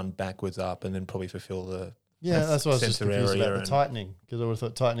going to run backwards up and then probably fulfill the that's what I was just confused about, the and tightening. Because I would have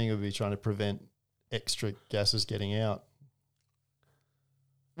thought tightening would be trying to prevent extra gases getting out.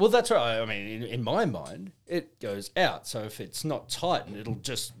 Well, that's right. I mean, in my mind, it goes out. So if it's not tightened, it'll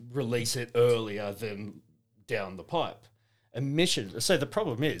just release it earlier than down the pipe. Emissions. So the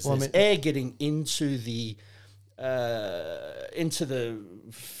problem is there's air getting into the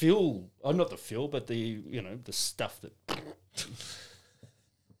fuel. Oh, not the fuel, but the stuff that.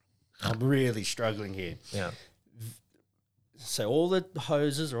 I'm really struggling here. Yeah. So all the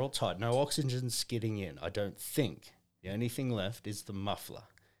hoses are all tight. No oxygen's skidding in. I don't think. The only thing left is the muffler.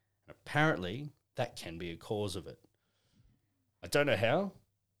 Apparently, that can be a cause of it. I don't know how.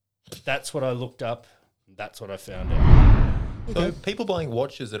 That's what I looked up. That's what I found out. So people buying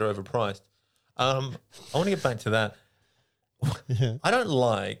watches that are overpriced. I want to get back to that. Yeah. I don't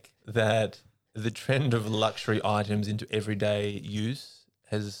like that the trend of luxury items into everyday use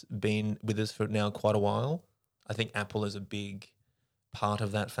has been with us for now quite a while. I think Apple is a big part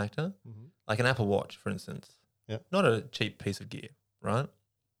of that factor. Mm-hmm. Like an Apple Watch, for instance. Yeah. Not a cheap piece of gear, right?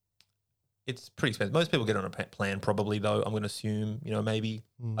 It's pretty expensive. Most people get on a plan probably, though. I'm going to assume, maybe.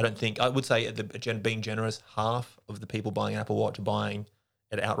 I would say being generous, half of the people buying an Apple Watch are buying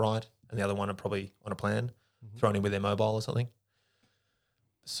it outright and the other one are probably on a plan, thrown in with their mobile or something.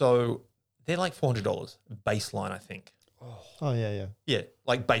 So they're like $400 baseline, I think. Oh, yeah. Yeah,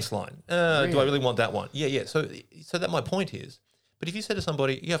 like baseline. Really? Do I really want that one? Yeah. So that my point is, but if you said to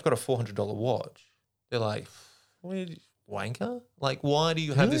somebody, I've got a $400 watch, they're like, what are you, wanker? Like, why do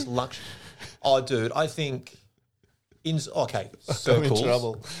you have this luxury? Oh, dude, I think circles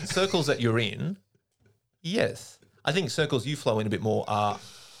that you're in, yes. I think circles you flow in a bit more are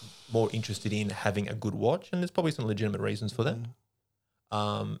more interested in having a good watch, and there's probably some legitimate reasons for that.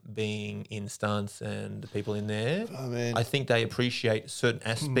 Being in stunts and the people in there, I think they appreciate certain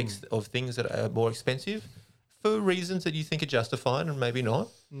aspects of things that are more expensive for reasons that you think are justified and maybe not.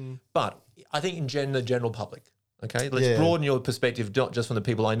 But I think in the general public, okay, let's broaden your perspective, not just from the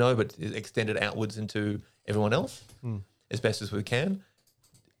people I know, but extend it outwards into everyone else as best as we can.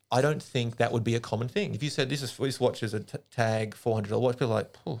 I don't think that would be a common thing. If you said this watch is a tag $400 watch, people are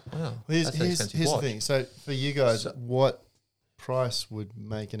like, oh, wow, that's an expensive watch. Here's the thing. So for you guys, what price would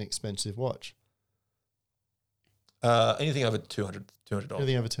make an expensive watch? Anything over $200.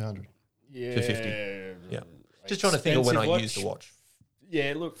 Anything over $200. Yeah. $250. Yeah. Just trying to think of when I used the watch.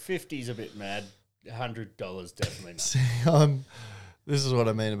 Yeah, look, 50's a bit mad. $100 definitely not. See, this is what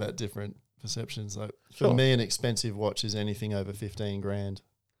I mean about different perceptions. Like for me, an expensive watch is anything over $15,000.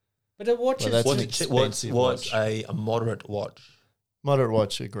 But a watch is what's a moderate watch? Moderate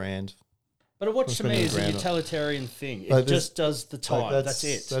watch $1,000. But a watch to me is a utilitarian thing. It just does the time. That's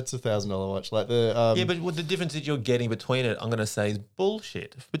it. That's $1,000 watch. Like the yeah, but what the difference that you're getting between it, I'm going to say, is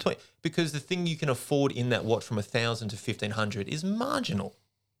bullshit. Because the thing you can afford in that watch from $1,000 to $1,500 is marginal.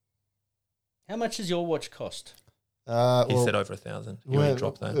 How much does your watch cost? He said over $1,000. You already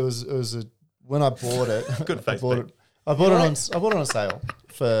dropped that. It was when I bought it. Good face. I bought it on sale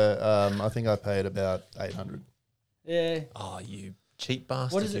for I think I paid about $800. Yeah. Oh, you cheap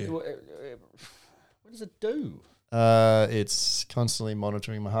bastard! What is it? What does it do? It's constantly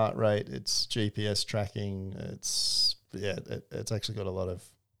monitoring my heart rate. It's GPS tracking. It's actually got a lot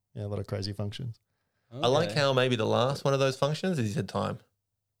of crazy functions. Okay. I like how maybe the last one of those functions is you said time.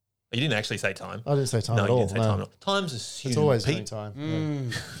 You didn't actually say time. I didn't say time at all. You didn't say time at all. Time's assumed. It's always doing time.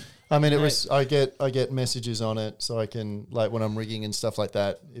 Yeah. I mean, I get messages on it, so I can, like when I'm rigging and stuff like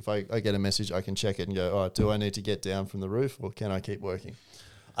that, if I get a message, I can check it and go, oh, do I need to get down from the roof or can I keep working?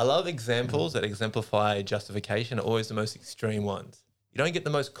 I love examples that exemplify justification are always the most extreme ones. You don't get the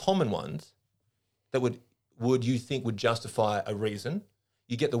most common ones that would you think would justify a reason.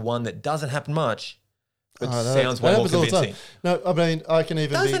 You get the one that doesn't happen much, but sounds way more convincing. No, I mean, I can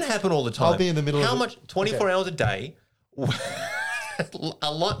even doesn't happen all the time. I'll be in the middle of much? 24 hours a day.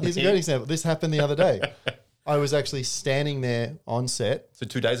 A lot. Here's a great example. This happened the other day. I was actually standing there on set. So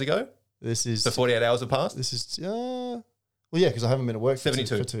 2 days ago? This is... So 48 hours have passed? This is... well, yeah, because I haven't been at work for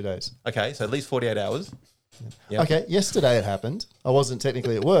 2 days. Okay, so at least 48 hours. Yeah. Yep. Okay, yesterday it happened. I wasn't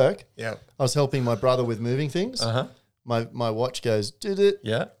technically at work. Yeah. I was helping my brother with moving things. Uh-huh. My watch goes, did it.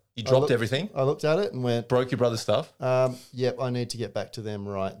 Yeah. You dropped everything. I looked at it and went... Broke your brother's stuff. Yep, I need to get back to them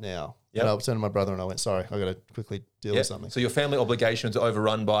right now. Yep. And I turned to my brother and I went, sorry, I got to quickly deal with something. So your family obligations are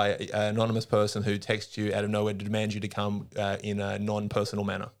overrun by an anonymous person who texts you out of nowhere to demand you to come in a non-personal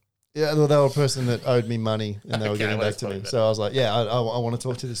manner. Yeah, well, they were a person that owed me money and they were getting back to me. So I was like, yeah, I want to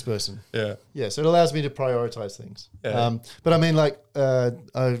talk to this person. Yeah. Yeah, so it allows me to prioritize things. Yeah. But I mean, like,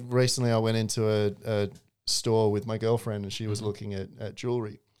 recently I went into a store with my girlfriend and she was looking at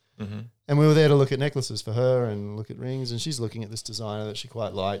jewelry. Mm-hmm. And we were there to look at necklaces for her and look at rings. And she's looking at this designer that she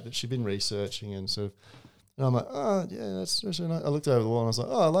quite liked, that she'd been researching and sort of. And I'm like, oh, yeah, that's really nice. I looked over the wall and I was like,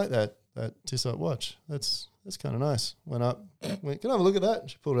 oh, I like that Tissot watch. That's kind of nice. Went up, went, can I have a look at that?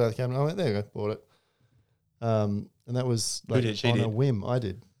 She pulled it out of the cabinet. I went, there you go, bought it. And that was like on a whim. I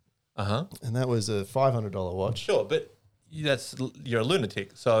did. Uh-huh. And that was a $500 watch. Sure, but you're a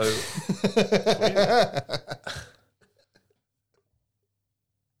lunatic. So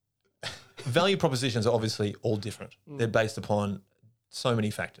value propositions are obviously all different. They're based upon so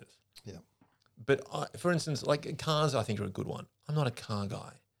many factors. Yeah. But for instance, like cars, I think are a good one. I'm not a car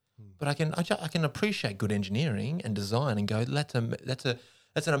guy, but I can appreciate good engineering and design and go, that's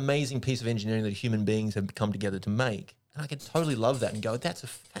an amazing piece of engineering that human beings have come together to make, and I can totally love that and go, that's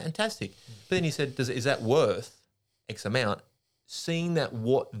fantastic. But then he said, is that worth X amount? Seeing that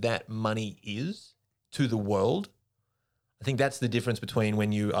what that money is to the world, I think that's the difference between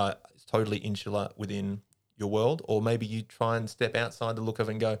when you are totally insular within your world, or maybe you try and step outside the look of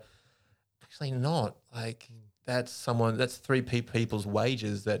it and go, actually not. Like that's 3 people's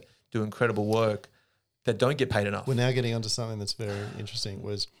wages that do incredible work that don't get paid enough. We're now getting onto something that's very interesting.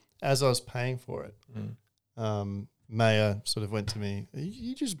 Was as I was paying for it, Maya sort of went to me, are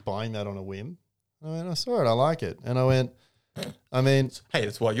you just buying that on a whim? I went, I saw it, I like it. And I went, I mean... Hey,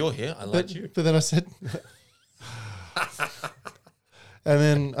 that's why you're here. I like you. But then I said... and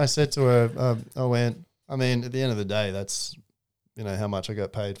then I said to her, I went, I mean, at the end of the day, that's, how much I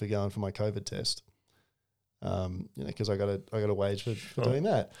got paid for going for my COVID test. Because I got a wage for doing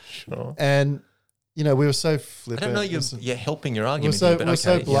that. Sure. And, we were so flippant. I don't know you're helping your argument. We're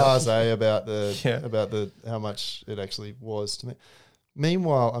so blasé about the how much it actually was to me.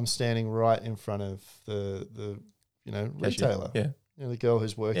 Meanwhile, I'm standing right in front of the retailer. Yeah. The girl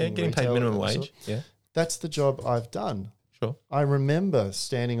who's working. Yeah, getting paid minimum wage. Yeah. That's the job I've done. Sure. I remember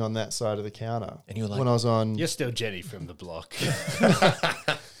standing on that side of the counter. And you were like, when I was on. You're still Jenny from the block.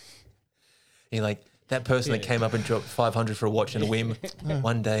 You're like, that person that came up and dropped $500 for a watch and a whim.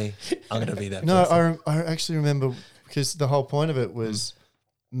 One day, I'm going to be that person. I actually remember, because the whole point of it was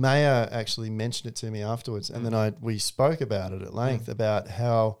Maya actually mentioned it to me afterwards, and then we spoke about it at length about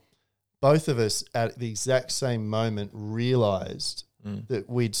how both of us at the exact same moment realised that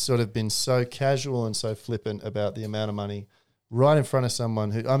we'd sort of been so casual and so flippant about the amount of money right in front of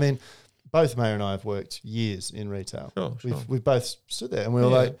someone who, I mean, both Maya and I have worked years in retail. Sure. We've both stood there and we were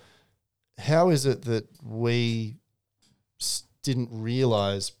like, how is it that we didn't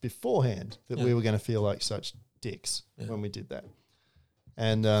realise beforehand that we were going to feel like such dicks when we did that?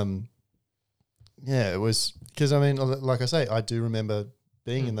 And, it was because, I mean, like I say, I do remember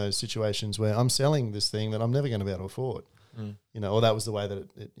being in those situations where I'm selling this thing that I'm never going to be able to afford. Or that was the way that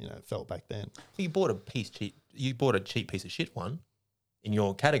it felt back then. You bought a cheap piece of shit one in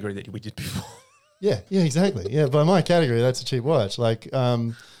your category that we did before. Yeah, exactly. Yeah, by my category, that's a cheap watch. Like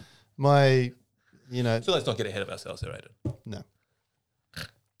So let's not get ahead of ourselves there, Aidan. No.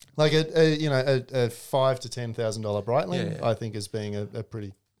 Like a $5,000 to $10,000 Breitling, I think, as being a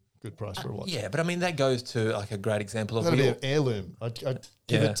pretty good price for a watch. Yeah, but I mean that goes to like a great example of that'd be an heirloom. I'd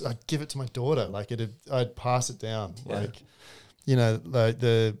give it to my daughter. Like I'd pass it down. Yeah.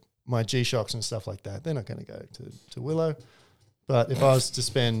 Like my G-Shocks and stuff like that. They're not going to go to Willow. But if I was to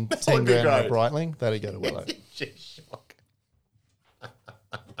spend 10 grand on a Breitling, that'd go to Willow. G-Shock.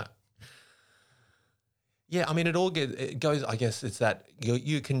 Yeah, I mean, it goes. I guess it's that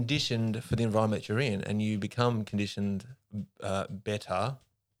you're conditioned for the environment you're in, and you become conditioned better.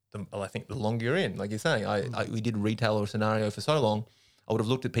 I think the longer you're in, like you're saying, we did retail or scenario for so long. I would have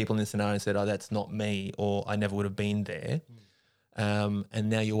looked at people in this scenario and said, "Oh, that's not me," or "I never would have been there." And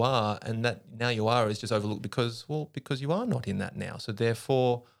now you are, and that now you are is just overlooked because you are not in that now. So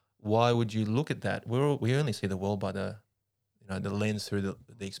therefore, why would you look at that? We only see the world by the lens through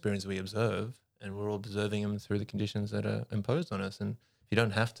the experience we observe. And we're observing them through the conditions that are imposed on us. And if you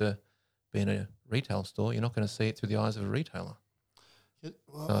don't have to be in a retail store, you're not going to see it through the eyes of a retailer.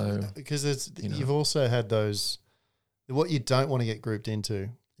 Because you've also had those. What you don't want to get grouped into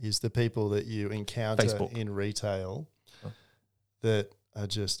is the people that you encounter in retail that are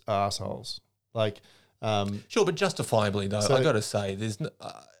just assholes. Like, sure, but justifiably though, I got to say, there's no.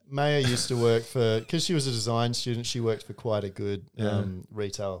 Maya used to work because she was a design student. She worked for quite a good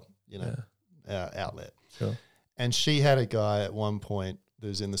retail, outlet. Sure. And she had a guy at one point that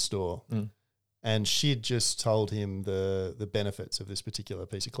was in the store and she'd just told him the benefits of this particular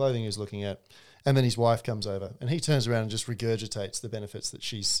piece of clothing he was looking at. And then his wife comes over and he turns around and just regurgitates the benefits that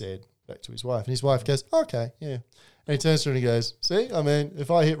she said back to his wife. And his wife goes, okay, yeah. And he turns to her and he goes, see, I mean, if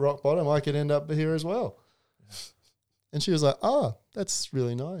I hit rock bottom, I could end up here as well. And she was like, oh, that's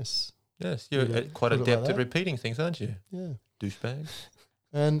really nice. Yes, you're quite adept at repeating things, aren't you? Yeah. Douchebag.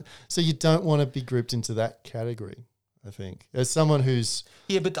 And so you don't want to be grouped into that category, I think. As someone who's...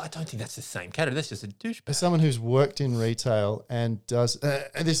 Yeah, but I don't think that's the same category. That's just a douchebag. As someone who's worked in retail and does...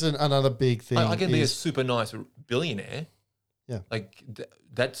 and this is another big thing. I can be a super nice billionaire. Yeah. Like,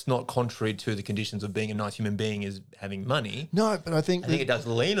 that's not contrary to the conditions of being a nice human being is having money. No, but I think it does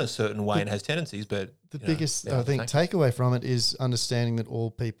lean a certain way and has tendencies, but... The biggest, I think, takeaway from it is understanding that all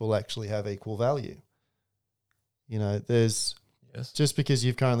people actually have equal value. There's... Yes. Just because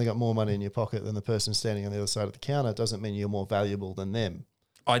you've currently got more money in your pocket than the person standing on the other side of the counter doesn't mean you're more valuable than them.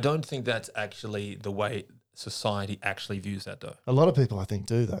 I don't think that's actually the way society actually views that, though. A lot of people, I think,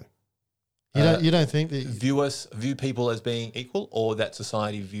 do, though. You don't think that... View people as being equal, or that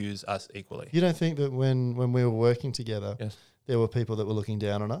society views us equally? You don't think that when we were working together, there were people that were looking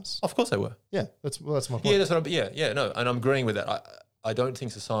down on us? Of course they were. Yeah, that's my point. Yeah, that's what no, and I'm agreeing with that. I don't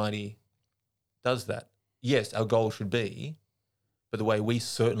think society does that. Yes, our goal should be... But the way we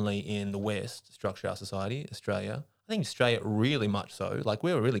certainly in the West structure our society, Australia, I think Australia really much so. Like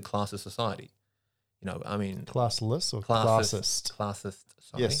we're a really classist society. Classless or classist? Classist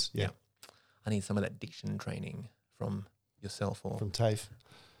society. Yes, yeah. I need some of that diction training from yourself or... From TAFE.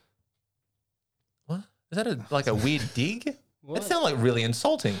 What? Is that like a weird dig? What? That sounds like really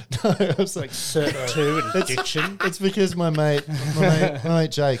insulting. No, I was like Cert 2 in diction. It's because my mate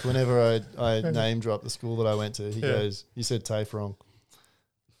Jake, whenever I name drop the school that I went to, he goes, "You said TAFE wrong."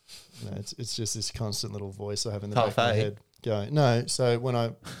 It's just this constant little voice I have in the back of my head going, no. So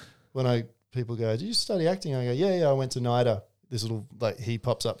when people go, "Did you study acting?" I go, "Yeah, I went to NIDA." This little he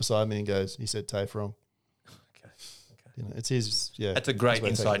pops up beside me and goes, "You said TAFE wrong." It's his, That's a great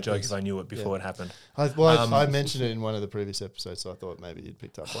inside joke if I knew it before it happened. I mentioned it in one of the previous episodes, so I thought maybe you'd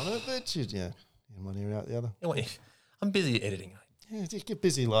picked up on it, but in one ear out the other. I'm busy editing. Yeah, just get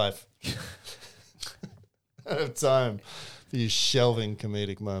busy life. I don't have time for you shelving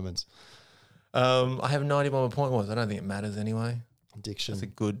comedic moments. I have no idea what my point was. I don't think it matters anyway. Diction. That's a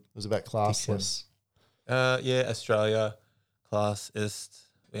good... It was about classless. Australia, classist...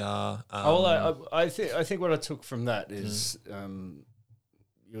 We are. I think what I took from that is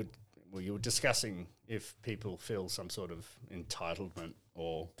you were discussing if people feel some sort of entitlement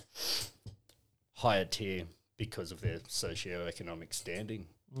or higher tier because of their socioeconomic standing.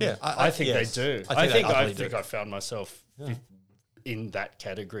 Yeah, I think they do. I think I found myself in that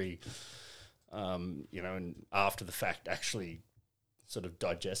category. And after the fact, actually sort of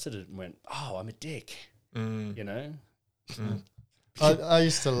digested it and went, "Oh, I'm a dick," I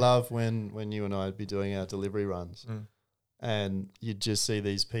used to love when you and I would be doing our delivery runs and you'd just see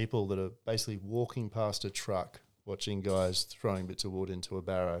these people that are basically walking past a truck, watching guys throwing bits of wood into a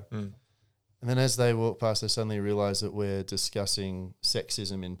barrow. Mm. And then as they walk past, they suddenly realise that we're discussing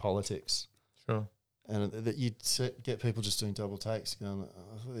sexism in politics. Sure. And that you'd get people just doing double takes, going,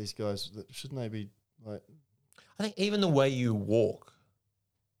 oh, these guys, shouldn't they be like... I think even the way you walk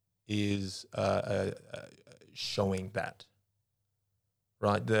is showing that,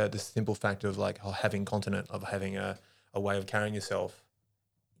 right? The simple fact of like having continent, of having a way of carrying yourself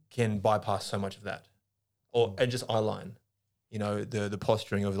can bypass so much of that. And just eyeline, you know, the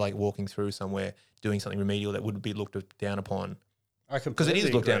posturing of like walking through somewhere, doing something remedial that wouldn't be looked down upon. Because it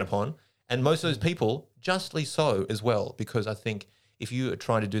is looked down upon. And most of those people, justly so as well, because I think if you are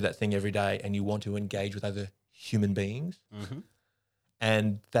trying to do that thing every day and you want to engage with other human beings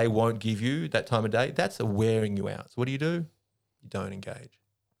and they won't give you that time of day, that's wearing you out. So what do? You don't engage.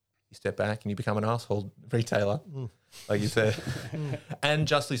 You step back and you become an asshole retailer, like you said. And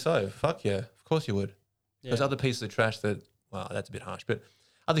justly so. Fuck yeah. Of course you would. There's other pieces of trash that, well, that's a bit harsh, but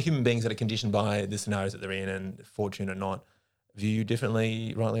other human beings that are conditioned by the scenarios that they're in and fortune or not, view you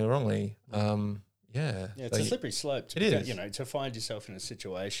differently, rightly or wrongly. It's a slippery slope. It is. You know, to find yourself in a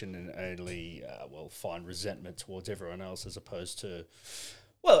situation and only, find resentment towards everyone else as opposed to,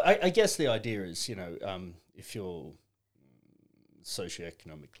 well, I guess the idea is, you know, if you're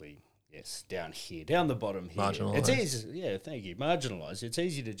socioeconomically, down here, down the bottom here. Marginalised. It's easy, thank you, marginalised. It's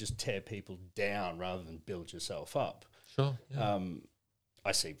easy to just tear people down rather than build yourself up. Sure. Yeah.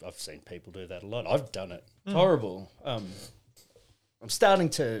 I've seen people do that a lot. I've done it. It's horrible. I'm starting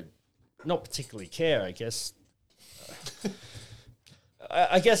to not particularly care, I guess.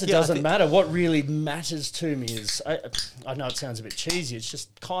 I guess it doesn't matter. What really matters to me is, I know it sounds a bit cheesy, it's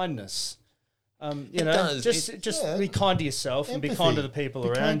just kindness. You know, just be kind to yourself and be kind to the people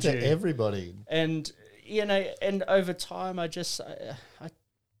around you. Be kind to everybody. And, you know, and over time, the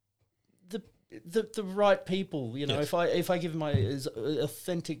right people, you know, if I give my as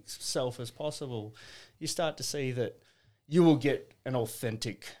authentic self as possible, you start to see that you will get an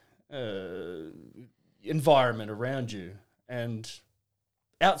authentic environment around you. And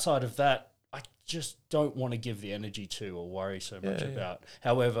outside of that, I just don't want to give the energy to or worry so much about.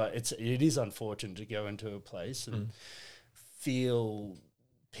 However, it is unfortunate to go into a place and feel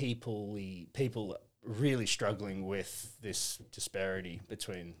people really struggling with this disparity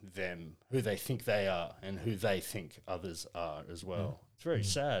between them, who they think they are and who they think others are as well. It's very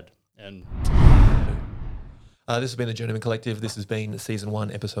sad. And this has been the Journeyman Collective. This has been Season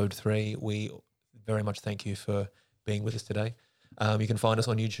 1, Episode 3. We very much thank you for being with us today. You can find us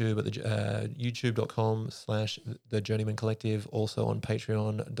on YouTube at youtube.com/The Journeyman Collective, also on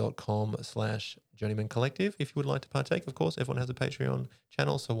patreon.com/Journeyman Collective. If you would like to partake, of course, everyone has a Patreon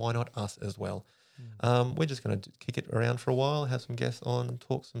channel, so why not us as well? We're just going to kick it around for a while, have some guests on,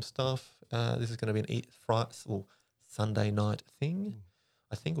 talk some stuff. This is going to be an Sunday night thing.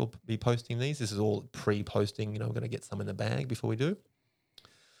 I think we'll be posting these. This is all pre-posting. You know, we're going to get some in the bag before we do.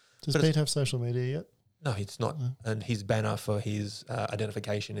 Does Pete have social media yet? No, it's not. No. And his banner for his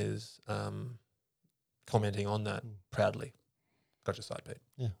identification is commenting on that proudly. Got your side, Pete.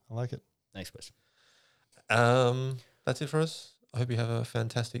 Yeah, I like it. Thanks, boys. That's it for us. I hope you have a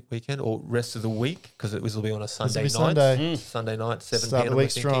fantastic weekend or rest of the week, because this will be on a Sunday night. Sunday night, 7 p.m. Start the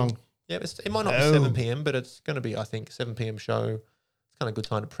week strong. Yeah, it might not be 7 p.m, but it's going to be, I think, 7 p.m. show. It's kind of a good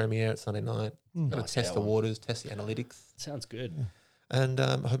time to premiere at Sunday night. Going to test the waters, test the analytics. Sounds good. Yeah. And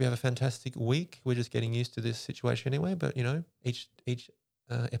I hope you have a fantastic week. We're just getting used to this situation anyway, but, you know, each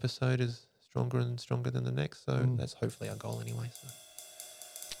episode is stronger and stronger than the next. So that's hopefully our goal anyway. So.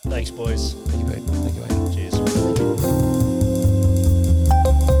 Thanks, boys. Thank you, Pete. Thank you, Aidan.